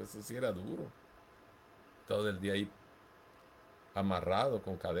Cristo, eso sí era duro. Todo el día ahí amarrado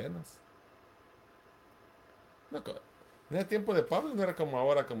con cadenas. No, en el tiempo de Pablo no era como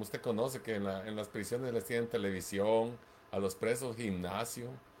ahora, como usted conoce, que en las prisiones les tienen televisión, a los presos gimnasio,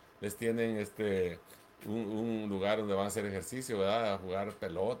 les tienen un lugar donde van a hacer ejercicio, ¿verdad? A jugar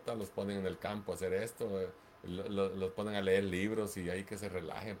pelota, los ponen en el campo a hacer esto, los ponen a leer libros y ahí que se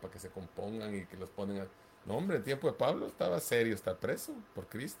relajen para que se compongan y que los ponen a... No, hombre, en el tiempo de Pablo estaba serio estar preso por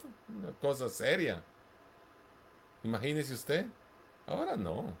Cristo, una cosa seria. Imagínese usted, ahora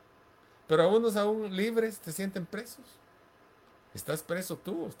no. Pero a unos aún libres te sienten presos. ¿Estás preso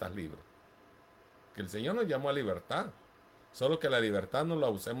tú o estás libre? Que el Señor nos llamó a libertad. Solo que la libertad no la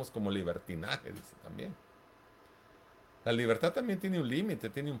usemos como libertinaje, dice también. La libertad también tiene un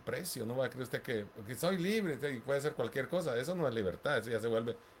límite, tiene un precio. No va a creer usted que porque soy libre y puede hacer cualquier cosa. Eso no es libertad, eso ya se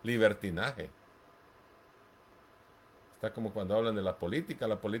vuelve libertinaje. Está como cuando hablan de la política.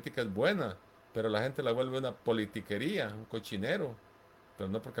 La política es buena pero la gente la vuelve una politiquería, un cochinero. Pero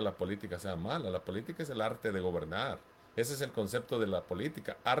no porque la política sea mala, la política es el arte de gobernar. Ese es el concepto de la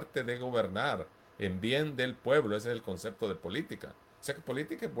política, arte de gobernar en bien del pueblo, ese es el concepto de política. O sea que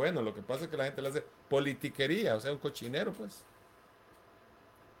política es bueno, lo que pasa es que la gente le hace politiquería, o sea, un cochinero, pues.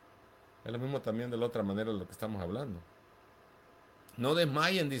 Es lo mismo también de la otra manera de lo que estamos hablando. No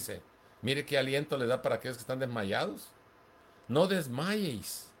desmayen, dice. Mire qué aliento le da para aquellos que están desmayados. No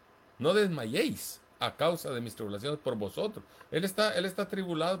desmayéis, no desmayéis a causa de mis tribulaciones por vosotros. Él está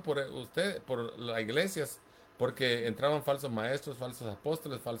tribulado por usted, por las iglesias, porque entraban falsos maestros, falsos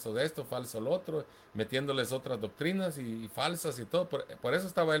apóstoles, falso de esto, falso lo otro, metiéndoles otras doctrinas y falsas y todo. Por eso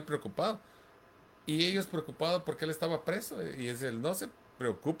estaba él preocupado. Y ellos preocupados porque él estaba preso. Y es el, no se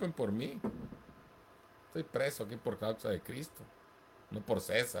preocupen por mí. Estoy preso aquí por causa de Cristo, no por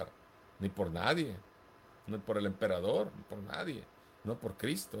César, ni por nadie. No por el emperador, no por nadie, no por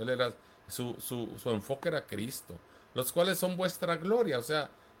Cristo. Él era, su enfoque era Cristo, los cuales son vuestra gloria. O sea,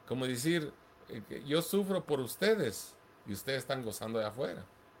 como decir, que yo sufro por ustedes y ustedes están gozando de afuera.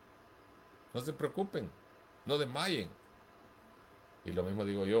 No se preocupen, no desmayen. Y lo mismo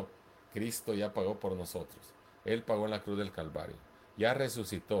digo yo, Cristo ya pagó por nosotros. Él pagó en la cruz del Calvario, ya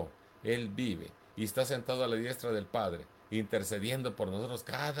resucitó, Él vive y está sentado a la diestra del Padre, intercediendo por nosotros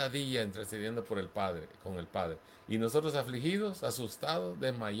cada día, intercediendo por el Padre, con el Padre. Y nosotros afligidos, asustados,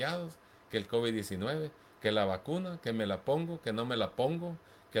 desmayados, que el COVID-19, que la vacuna, que me la pongo, que no me la pongo,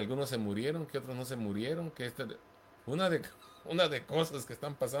 que algunos se murieron, que otros no se murieron, que una de, una de cosas que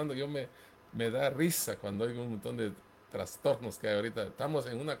están pasando, me da risa cuando oigo un montón de trastornos que hay ahorita. Estamos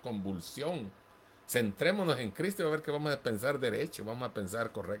en una convulsión. Centrémonos en Cristo y a ver que vamos a pensar derecho, vamos a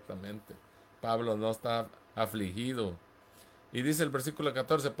pensar correctamente. Pablo no está afligido. Y dice el versículo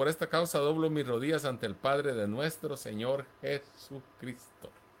 14, por esta causa doblo mis rodillas ante el Padre de nuestro Señor Jesucristo.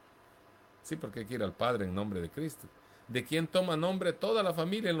 Sí, porque hay que ir al Padre en nombre de Cristo. De quien toma nombre toda la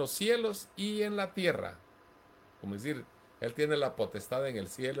familia en los cielos y en la tierra. Como decir, Él tiene la potestad en el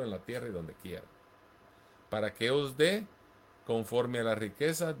cielo, en la tierra y donde quiera. Para que os dé conforme a la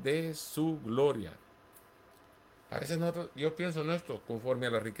riqueza de su gloria. A veces nosotros, yo pienso en esto, conforme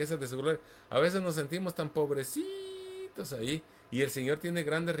a la riqueza de su gloria. A veces nos sentimos tan pobrecitos ahí y el Señor tiene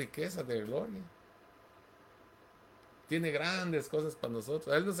grandes riquezas de gloria. Tiene grandes cosas para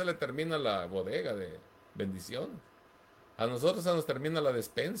nosotros. A Él no se le termina la bodega de bendición. A nosotros se nos termina la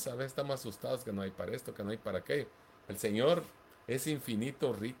despensa. A veces estamos asustados que no hay para esto, que no hay para aquello. El Señor es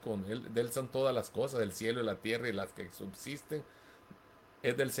infinito, rico. De Él son todas las cosas, del cielo y la tierra y las que subsisten.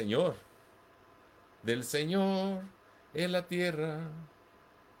 Es del Señor. Del Señor es la tierra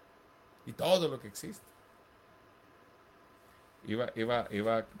y todo lo que existe. Iba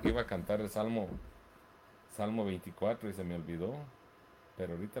a cantar el Salmo 24 y se me olvidó.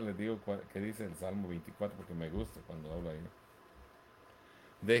 Pero ahorita les digo qué dice el Salmo 24 porque me gusta cuando habla ahí.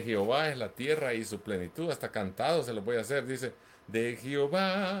 De Jehová es la tierra y su plenitud. Hasta cantado se lo voy a hacer. Dice, de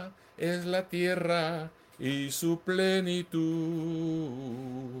Jehová es la tierra y su plenitud,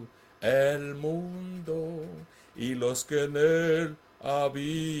 el mundo y los que en él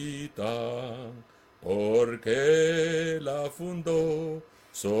habitan, porque la fundó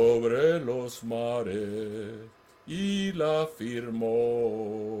sobre los mares y la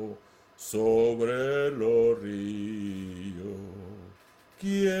firmó sobre los ríos.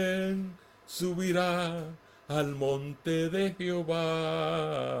 ¿Quién subirá al monte de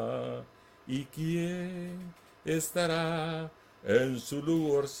Jehová? ¿Y quién estará en su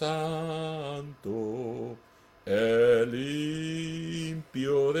lugar santo? El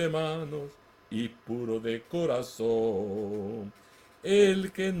limpio de manos y puro de corazón,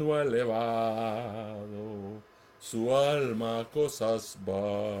 el que no ha elevado su alma a cosas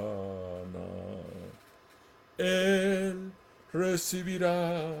vanas. Él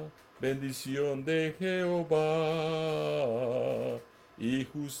recibirá bendición de Jehová y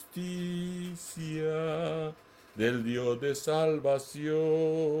justicia del Dios de salvación.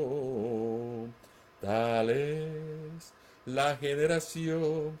 Tal es la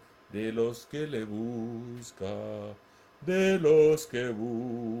generación de los que le busca, de los que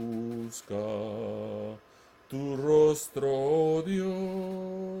busca tu rostro, oh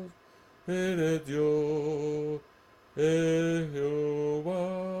Dios, eres Dios, Jehová.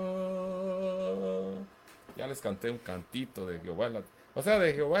 Ya les canté un cantito de Jehová. O sea,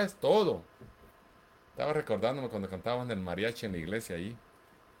 de Jehová es todo. Estaba recordándome cuando cantábamos en el mariachi en la iglesia ahí.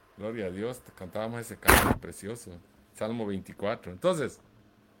 Gloria a Dios, cantábamos ese canto precioso. Salmo 24. Entonces,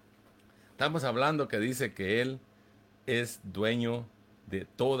 estamos hablando que dice que Él es dueño de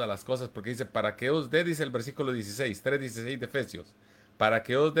todas las cosas, porque dice, para que os dé, dice el versículo 16, 3:16 de Efesios, para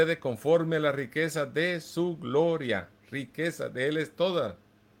que os dé de conforme a la riqueza de su gloria. Riqueza de Él es toda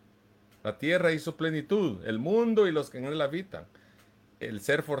la tierra y su plenitud, el mundo y los que en él habitan. El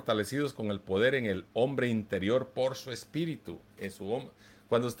ser fortalecidos con el poder en el hombre interior por su espíritu.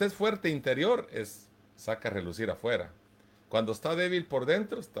 Cuando usted es fuerte interior, saca a relucir afuera. Cuando está débil por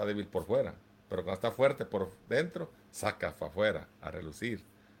dentro, está débil por fuera. Pero cuando está fuerte por dentro, saca para afuera a relucir.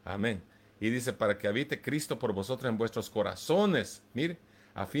 Amén. Y dice, para que habite Cristo por vosotros en vuestros corazones. Mire,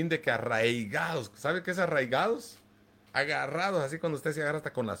 a fin de que arraigados. ¿Sabe qué es arraigados? Agarrados, así cuando usted se agarra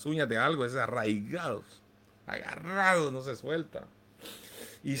hasta con las uñas de algo, es arraigados. Agarrados, no se suelta.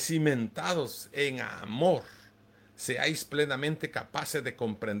 Y cimentados en amor, seáis plenamente capaces de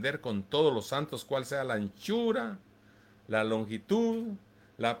comprender con todos los santos cuál sea la anchura, la longitud,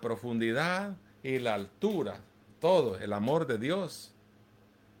 la profundidad y la altura. Todo, el amor de Dios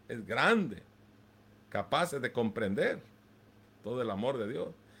es grande, capaces de comprender todo el amor de Dios.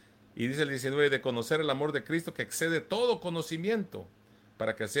 Y dice el 19, de conocer el amor de Cristo que excede todo conocimiento,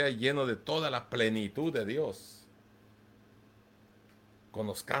 para que sea lleno de toda la plenitud de Dios.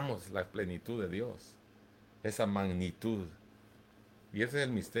 Conozcamos la plenitud de Dios, esa magnitud. Y ese es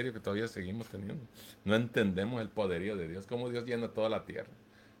el misterio que todavía seguimos teniendo. No entendemos el poderío de Dios, cómo Dios llena toda la tierra,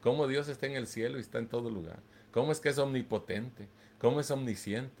 cómo Dios está en el cielo y está en todo lugar, cómo es que es omnipotente, cómo es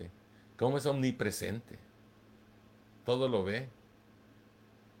omnisciente, cómo es omnipresente. Todo lo ve,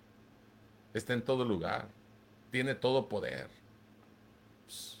 está en todo lugar, tiene todo poder.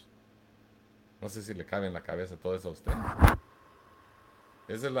 No sé si le cabe en la cabeza todo eso a usted.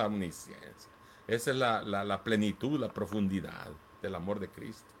 Esa es la omnisciencia. Esa es la plenitud, la profundidad del amor de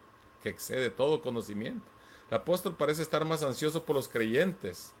Cristo, que excede todo conocimiento. El apóstol parece estar más ansioso por los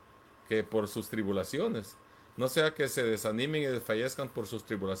creyentes que por sus tribulaciones. No sea que se desanimen y desfallezcan por sus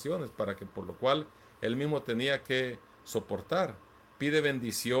tribulaciones, para que por lo cual él mismo tenía que soportar. Pide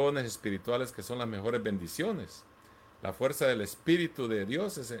bendiciones espirituales que son las mejores bendiciones. La fuerza del Espíritu de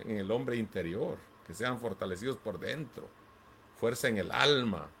Dios es en el hombre interior, que sean fortalecidos por dentro. Fuerza en el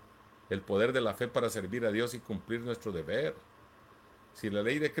alma, el poder de la fe para servir a Dios y cumplir nuestro deber. Si la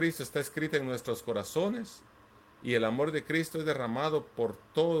ley de Cristo está escrita en nuestros corazones y el amor de Cristo es derramado por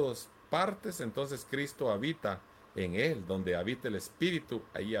todas partes, entonces Cristo habita en él. Donde habita el Espíritu,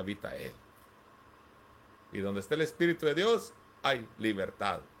 ahí habita él. Y donde está el Espíritu de Dios, hay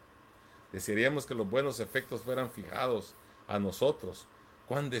libertad. Desearíamos que los buenos efectos fueran fijados a nosotros.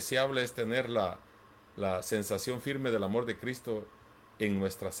 Cuán deseable es tener la sensación firme del amor de Cristo en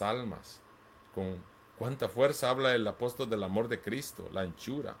nuestras almas. Con cuánta fuerza habla el apóstol del amor de Cristo. La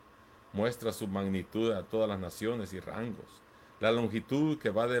anchura muestra su magnitud a todas las naciones y rangos. La longitud que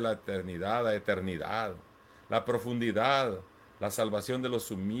va de la eternidad a eternidad. La profundidad, la salvación de los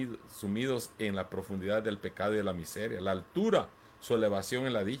sumidos en la profundidad del pecado y de la miseria. La altura, su elevación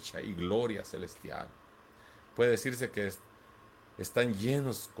en la dicha y gloria celestial. Puede decirse que están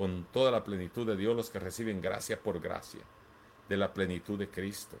llenos con toda la plenitud de Dios los que reciben gracia por gracia, de la plenitud de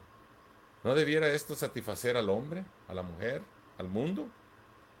Cristo. ¿No debiera esto satisfacer al hombre, a la mujer, al mundo?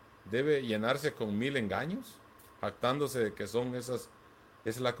 ¿Debe llenarse con 1000 engaños, jactándose de que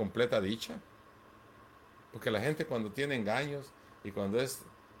es la completa dicha? Porque la gente cuando tiene engaños y cuando es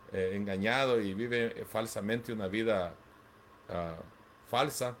engañado y vive falsamente una vida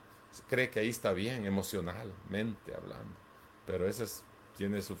falsa, cree que ahí está bien, emocionalmente hablando. Pero ese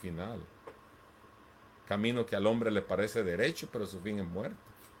tiene su final. Camino que al hombre le parece derecho, pero su fin es muerte.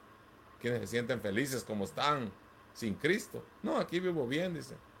 Quienes se sienten felices como están, sin Cristo. No, aquí vivo bien,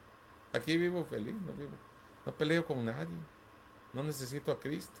 dice. Aquí vivo feliz, no peleo con nadie. No necesito a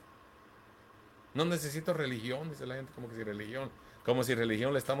Cristo. No necesito religión, dice la gente, como si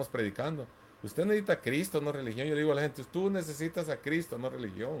religión le estamos predicando. Usted necesita a Cristo, no religión. Yo le digo a la gente, tú necesitas a Cristo, no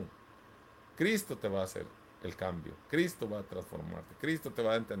religión. Cristo te va a hacer el cambio. Cristo va a transformarte. Cristo te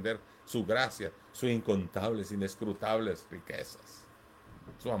va a entender su gracia, sus incontables, inescrutables riquezas.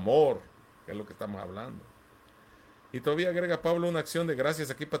 Su amor, que es lo que estamos hablando. Y todavía agrega Pablo una acción de gracias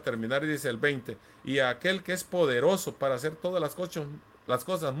aquí para terminar y dice el 20. Y a aquel que es poderoso para hacer todas las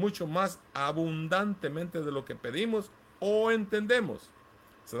cosas mucho más abundantemente de lo que pedimos o entendemos.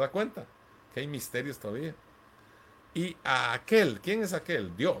 ¿Se da cuenta? Que hay misterios todavía. Y a aquel, ¿quién es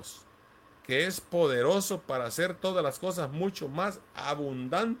aquel? Dios, que es poderoso para hacer todas las cosas mucho más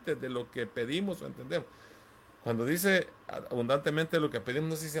abundantes de lo que pedimos o entendemos. Cuando dice abundantemente de lo que pedimos,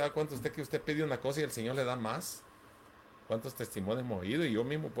 no sé si se da cuenta usted que usted pide una cosa y el Señor le da más. ¿Cuántos testimonios hemos oído? Y yo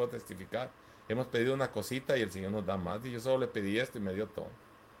mismo puedo testificar. Hemos pedido una cosita y el Señor nos da más. Y yo solo le pedí esto y me dio todo.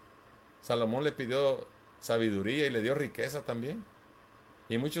 Salomón le pidió sabiduría y le dio riqueza también.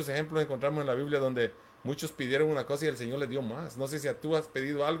 Y muchos ejemplos encontramos en la Biblia donde Muchos pidieron una cosa y el Señor les dio más. No sé si tú has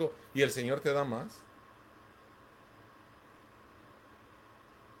pedido algo y el Señor te da más.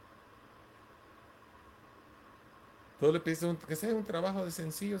 Tú le pides que sea un trabajo de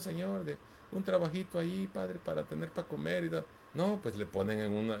sencillo, Señor, de un trabajito ahí, Padre, para tener para comer y tal. No, pues le ponen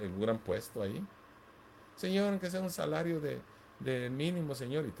en un gran puesto ahí. Señor, que sea un salario de mínimo,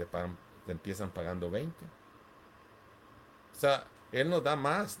 Señor, y te empiezan pagando 20. O sea, Él nos da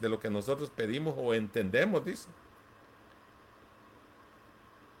más de lo que nosotros pedimos o entendemos, dice.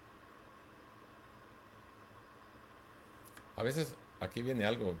 A veces aquí viene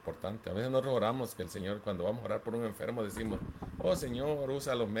algo importante. A veces nosotros oramos que el Señor, cuando vamos a orar por un enfermo, decimos, oh Señor,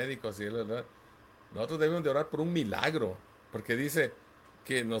 usa a los médicos. Nosotros debemos de orar por un milagro, porque dice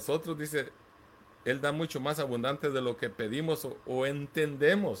que nosotros, dice, Él da mucho más abundante de lo que pedimos o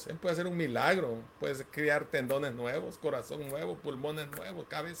entendemos. Él puede hacer un milagro, puede crear tendones nuevos, corazón nuevo, pulmones nuevos,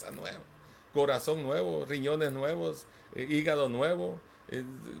 cabeza nueva, corazón nuevo, riñones nuevos, hígado nuevo,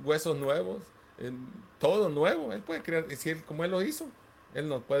 huesos nuevos, eh, todo nuevo. Él puede crear, y si él, como Él lo hizo, Él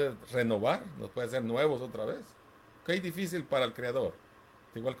nos puede renovar, nos puede hacer nuevos otra vez. Qué difícil para el Creador.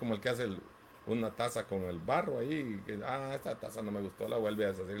 Igual como el que hace una taza con el barro ahí, esta taza no me gustó, la vuelve a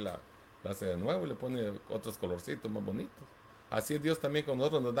hacer la hace de nuevo y le pone otros colorcitos más bonitos. Así es Dios también con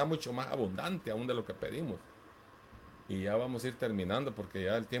nosotros, nos da mucho más abundante aún de lo que pedimos. Y ya vamos a ir terminando porque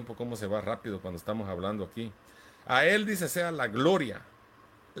ya el tiempo cómo se va rápido cuando estamos hablando aquí. A Él dice sea la gloria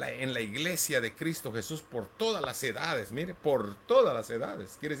en la iglesia de Cristo Jesús por todas las edades. Mire, por todas las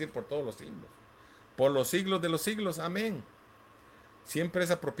edades. Quiere decir por todos los siglos. Por los siglos de los siglos. Amén. Siempre es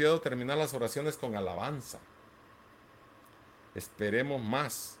apropiado terminar las oraciones con alabanza. Esperemos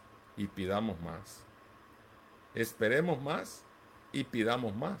más y pidamos más. Esperemos más y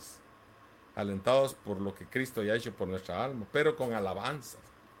pidamos más, alentados por lo que Cristo ya ha hecho por nuestra alma, pero con alabanzas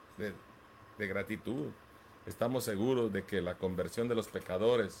de gratitud. Estamos seguros de que la conversión de los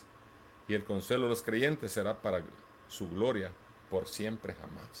pecadores y el consuelo de los creyentes será para su gloria por siempre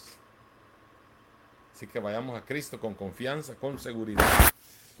jamás. Así que vayamos a Cristo con confianza, con seguridad.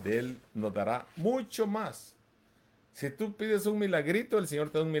 De Él nos dará mucho más. Si tú pides un milagrito, el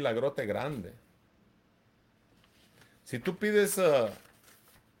Señor te da un milagrote grande. Si tú pides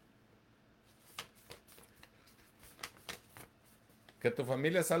que tu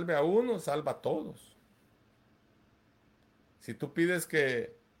familia salve a uno, salva a todos. Si tú pides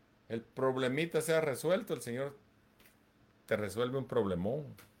que el problemita sea resuelto, el Señor te resuelve un problemón.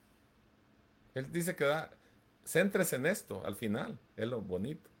 Él dice que céntrese en esto al final, es lo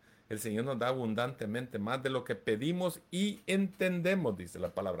bonito. El Señor nos da abundantemente más de lo que pedimos y entendemos, dice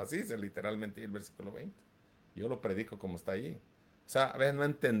la palabra. Así dice literalmente el versículo 20. Yo lo predico como está ahí. O sea, a veces no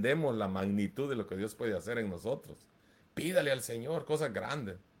entendemos la magnitud de lo que Dios puede hacer en nosotros. Pídale al Señor cosas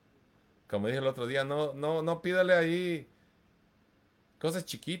grandes. Como dije el otro día, no pídale ahí cosas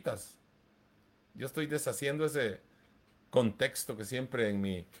chiquitas. Yo estoy deshaciendo ese contexto que siempre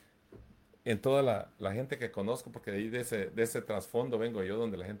en toda la gente que conozco, porque de ahí de ese trasfondo vengo yo,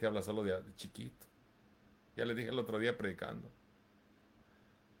 donde la gente habla solo de chiquito. Ya le dije el otro día predicando.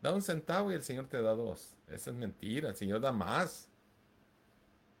 Da un centavo y el Señor te da dos. Esa es mentira, el Señor da más.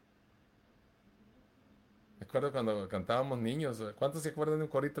 Me acuerdo cuando cantábamos niños. ¿Cuántos se acuerdan de un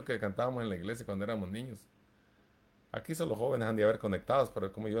corito que cantábamos en la iglesia cuando éramos niños? Aquí solo jóvenes han de haber conectados,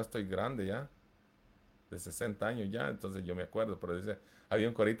 pero como yo estoy grande ya, de 60 años ya, entonces yo me acuerdo, pero había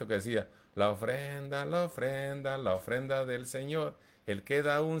un corito que decía, la ofrenda, la ofrenda, la ofrenda del Señor. El que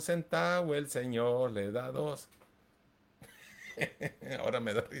da un centavo, el Señor le da dos. Ahora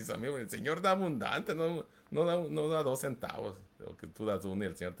me da risa a mí, porque el Señor da abundante, no da 2 centavos, o que tú das uno y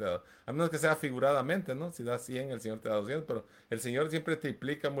el Señor te da. A menos que sea figuradamente, ¿no? Si das 100, el Señor te da 200, pero el Señor siempre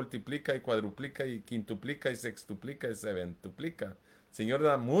triplica, multiplica y cuadruplica y quintuplica y sextuplica y seventuplica. El Señor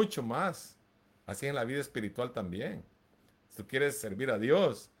da mucho más. Así en la vida espiritual también. Si tú quieres servir a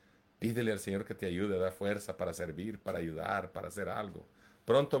Dios, pídele al Señor que te ayude, da fuerza para servir, para ayudar, para hacer algo.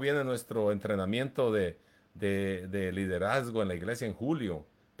 Pronto viene nuestro entrenamiento de liderazgo en la iglesia en julio.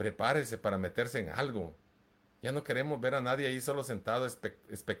 Prepárese para meterse en algo. Ya no queremos ver a nadie ahí solo sentado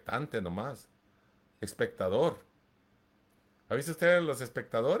expectante nomás. Espectador. ¿Ha visto usted los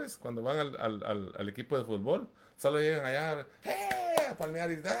espectadores cuando van al equipo de fútbol? Solo llegan allá a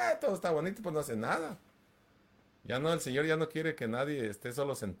palmear y todo está bonito, pues no hacen nada. Ya no, el Señor ya no quiere que nadie esté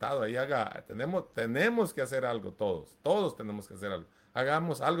solo sentado ahí. Tenemos que hacer algo todos tenemos que hacer algo.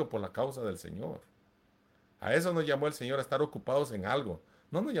 Hagamos algo por la causa del Señor. A eso nos llamó el Señor, a estar ocupados en algo.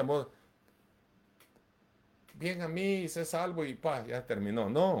 No nos llamó, bien a mí, sé salvo y ya terminó.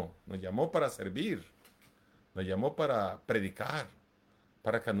 No, nos llamó para servir. Nos llamó para predicar.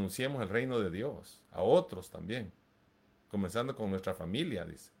 para que anunciemos el reino de Dios a otros también, comenzando con nuestra familia,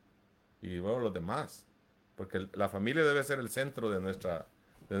 dice, y luego los demás, porque la familia debe ser el centro de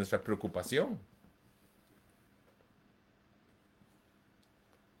nuestra preocupación.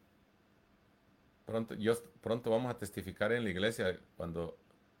 Pronto vamos a testificar en la iglesia cuando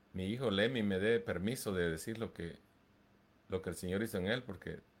mi hijo Lemmy me dé permiso de decir lo que el Señor hizo en él,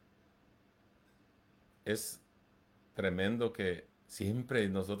 porque es tremendo que siempre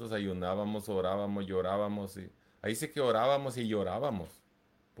nosotros ayunábamos, orábamos, llorábamos, y ahí sí que orábamos y llorábamos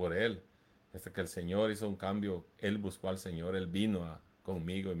por él. Hasta que el Señor hizo un cambio, él buscó al Señor, él vino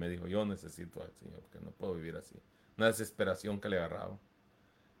conmigo y me dijo, yo necesito al Señor, porque no puedo vivir así. Una desesperación que le agarraba.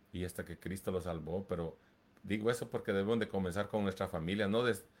 Y hasta que Cristo lo salvó, pero digo eso porque debemos de comenzar con nuestra familia.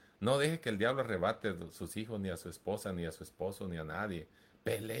 No deje que el diablo arrebate a sus hijos, ni a su esposa, ni a su esposo, ni a nadie.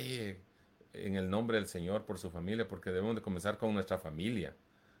 Pelee en el nombre del Señor por su familia, porque debemos de comenzar con nuestra familia.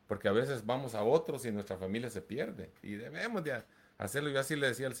 Porque a veces vamos a otros y nuestra familia se pierde. Y debemos de hacerlo. Yo así le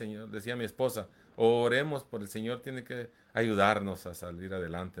decía al Señor, decía a mi esposa, oremos por el Señor, tiene que ayudarnos a salir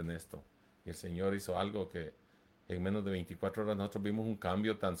adelante en esto. Y el Señor hizo algo que en menos de 24 horas nosotros vimos un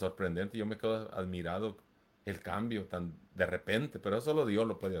cambio tan sorprendente. Yo me quedo admirado el cambio tan de repente, pero solo Dios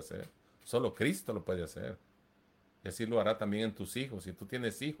lo puede hacer. Solo Cristo lo puede hacer. Y así lo hará también en tus hijos. Si tú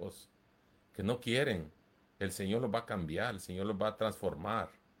tienes hijos que no quieren, el Señor los va a cambiar, el Señor los va a transformar.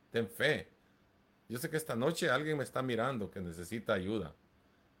 Ten fe. Yo sé que esta noche alguien me está mirando que necesita ayuda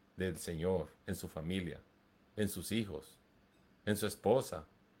del Señor en su familia, en sus hijos, en su esposa,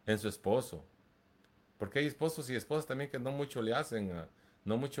 en su esposo. Porque hay esposos y esposas también que no mucho le hacen,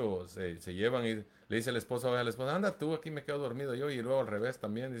 no mucho se llevan y le dice el esposo a la esposa, anda tú, aquí me quedo dormido yo, y luego al revés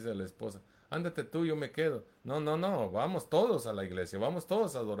también dice la esposa, ándate tú, yo me quedo. No, no, no, vamos todos a la iglesia, vamos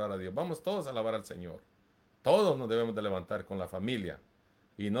todos a adorar a Dios, vamos todos a alabar al Señor. Todos nos debemos de levantar con la familia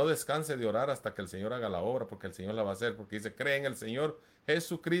y no descanse de orar hasta que el Señor haga la obra, porque el Señor la va a hacer, porque dice, cree en el Señor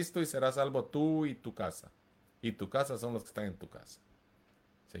Jesucristo y serás salvo tú y tu casa. Y tu casa son los que están en tu casa.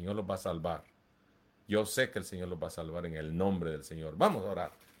 El Señor los va a salvar. Yo sé que el Señor los va a salvar en el nombre del Señor. Vamos a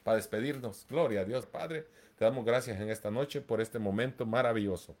orar para despedirnos. Gloria a Dios, Padre. Te damos gracias en esta noche por este momento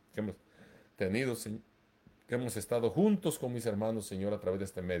maravilloso que hemos tenido, Señor, que hemos estado juntos con mis hermanos, Señor, a través de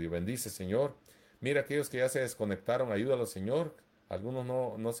este medio. Bendice, Señor. Mira aquellos que ya se desconectaron, ayúdalos, Señor. Algunos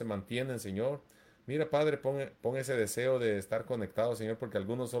no se mantienen, Señor. Mira, Padre, pon ese deseo de estar conectados, Señor, porque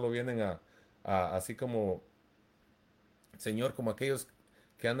algunos solo vienen así como, Señor, como aquellos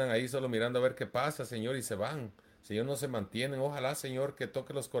que andan ahí solo mirando a ver qué pasa, Señor, y se van. Señor, no se mantienen. Ojalá, Señor, que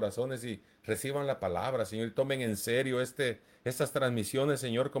toque los corazones y reciban la palabra, Señor, y tomen en serio estas transmisiones,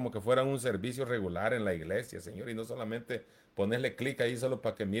 Señor, como que fueran un servicio regular en la iglesia, Señor, y no solamente ponerle clic ahí solo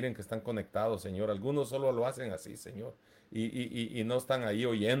para que miren que están conectados, Señor. Algunos solo lo hacen así, Señor, y no están ahí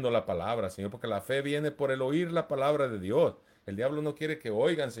oyendo la palabra, Señor, porque la fe viene por el oír la palabra de Dios. El diablo no quiere que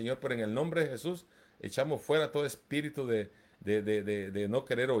oigan, Señor, pero en el nombre de Jesús echamos fuera todo espíritu de no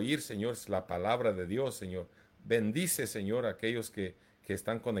querer oír, Señor, la palabra de Dios, Señor. Bendice, Señor, a aquellos que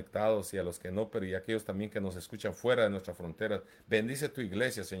están conectados y a los que no, pero y a aquellos también que nos escuchan fuera de nuestras fronteras. Bendice tu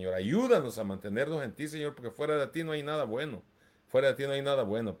iglesia, Señor. Ayúdanos a mantenernos en ti, Señor, porque fuera de ti no hay nada bueno. Fuera de ti no hay nada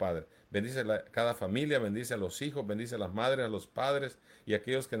bueno, Padre. Bendice cada familia, bendice a los hijos, bendice a las madres, a los padres y a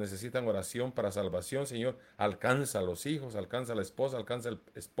aquellos que necesitan oración para salvación, Señor. Alcanza a los hijos, alcanza a la esposa, alcanza al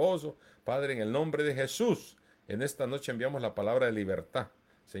esposo. Padre, en el nombre de Jesús, en esta noche enviamos la palabra de libertad,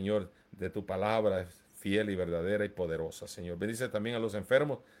 Señor, de tu palabra fiel y verdadera y poderosa, Señor. Bendice también a los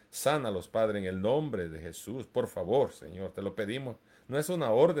enfermos, sánalos, Padre, en el nombre de Jesús. Por favor, Señor, te lo pedimos. No es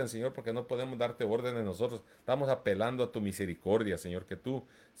una orden, Señor, porque no podemos darte órdenes nosotros. Estamos apelando a tu misericordia, Señor, que tú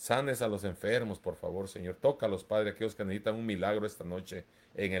sanes a los enfermos, por favor, Señor. Tócalos, Padre, aquellos que necesitan un milagro esta noche,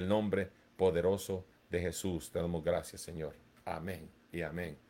 en el nombre poderoso de Jesús. Te damos gracias, Señor. Amén y amén.